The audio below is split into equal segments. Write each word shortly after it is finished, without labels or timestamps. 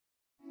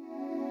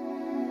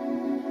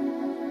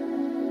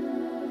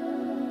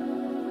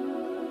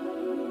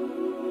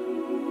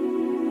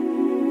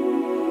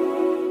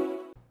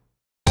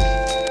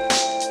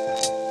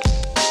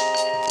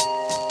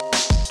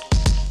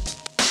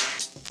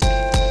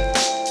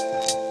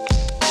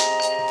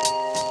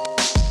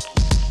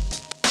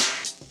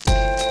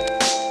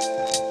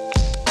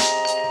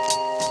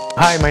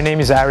Hi, my name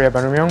is Arya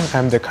Banumyong.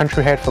 I'm the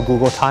country head for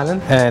Google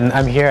Thailand, and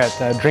I'm here at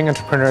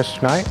DrinkEntrepreneurs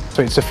tonight.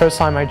 So it's the first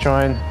time I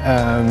joined,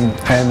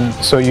 and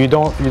so you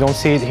don't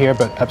see it here,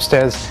 but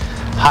upstairs,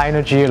 high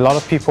energy, a lot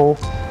of people,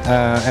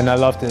 and I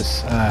love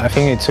this. I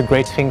think it's a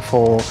great thing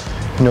for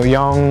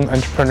young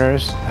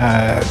entrepreneurs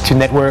to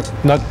network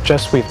not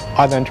just with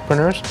other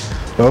entrepreneurs,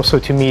 but also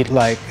to meet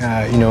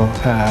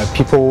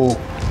people,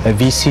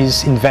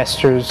 VCs,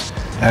 investors,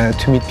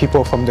 to meet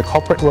people from the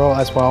corporate world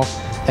as well,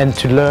 and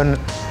to learn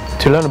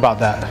about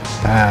that,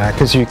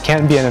 because you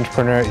can't be an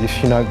entrepreneur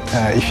if you're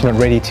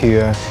not ready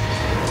to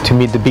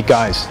meet the big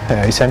guys,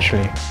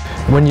 essentially.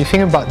 When you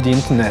think about the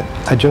internet,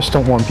 I just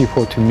don't want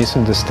people to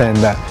misunderstand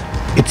that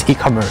it's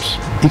e-commerce.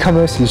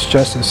 E-commerce is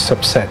just a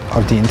subset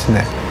of the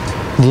internet.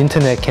 The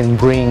internet can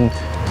bring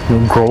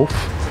growth,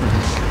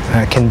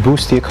 can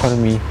boost the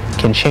economy,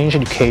 can change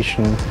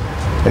education,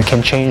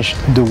 can change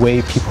the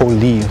way people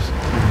live.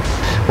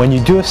 When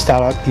you do a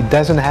startup, it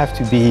doesn't have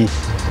to be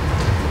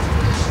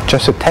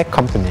just a tech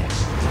company.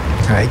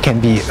 It can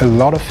be a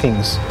lot of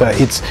things,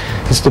 but it's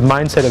the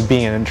mindset of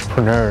being an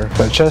entrepreneur,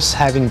 but just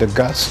having the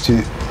guts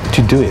to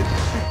do it.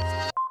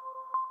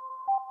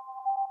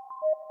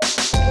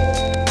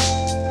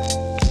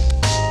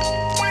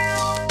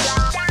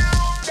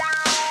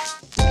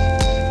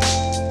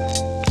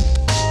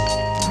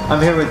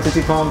 I'm here with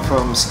Titipon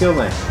from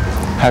SkillLane.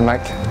 Hi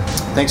Mike.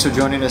 Thanks for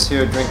joining us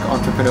here at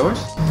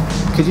DrinkEntrepreneurs.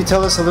 Could you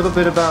tell us a little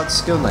bit about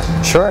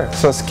SkillLane? Sure.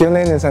 So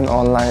SkillLane is an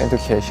online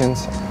education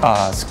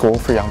school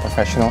for young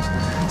professionals.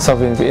 So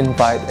we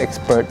invite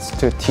experts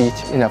to teach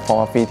in the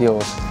form of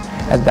videos,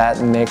 and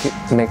that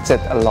makes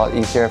it a lot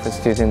easier for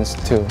students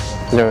to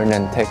learn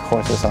and take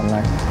courses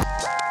online.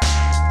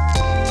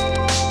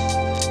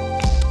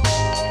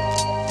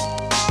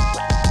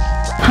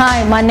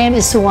 Hi, my name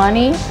is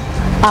Suwani.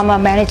 I'm a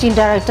managing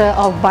director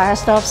of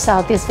BuyerStop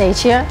Southeast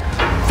Asia.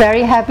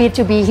 Very happy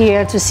to be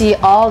here to see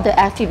all the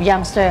active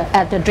youngsters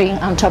at the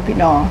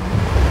DrinkEntrepreneur.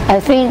 I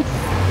think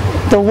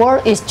the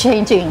world is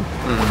changing.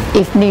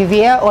 If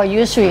Nivea or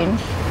Eucerin,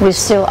 we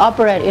still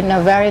operate in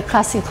a very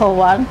classical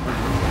one,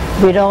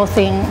 we don't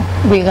think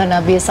we're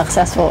gonna be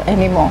successful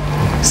anymore.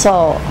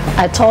 So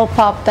I told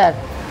Pop that,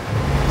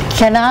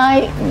 can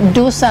I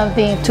do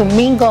something to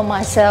mingle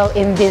myself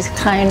in this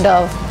kind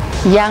of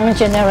young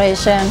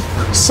generation,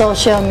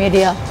 social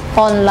media,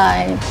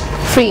 online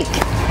freak?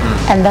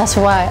 And that's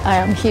why I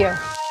am here.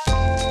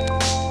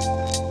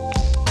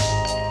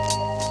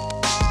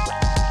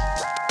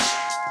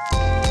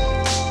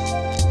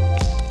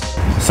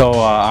 So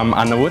I'm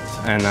Anawut,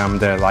 and I'm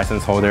the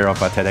license holder of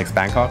TEDx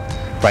Bangkok.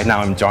 Right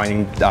now I'm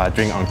joining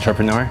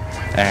DrinkEntrepreneur,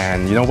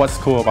 and what's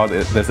cool about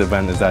this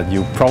event is that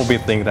you probably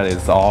think that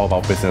it's all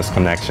about business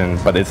connection,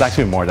 but it's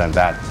actually more than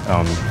that.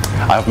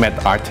 I've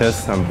met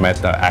artists, I've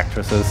met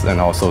actresses, and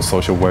also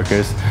social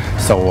workers.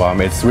 So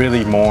it's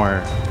really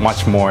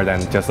much more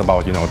than just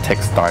about tech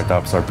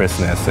startups or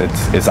business.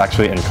 It's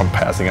actually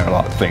encompassing a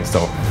lot of things.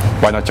 So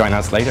why not join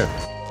us later?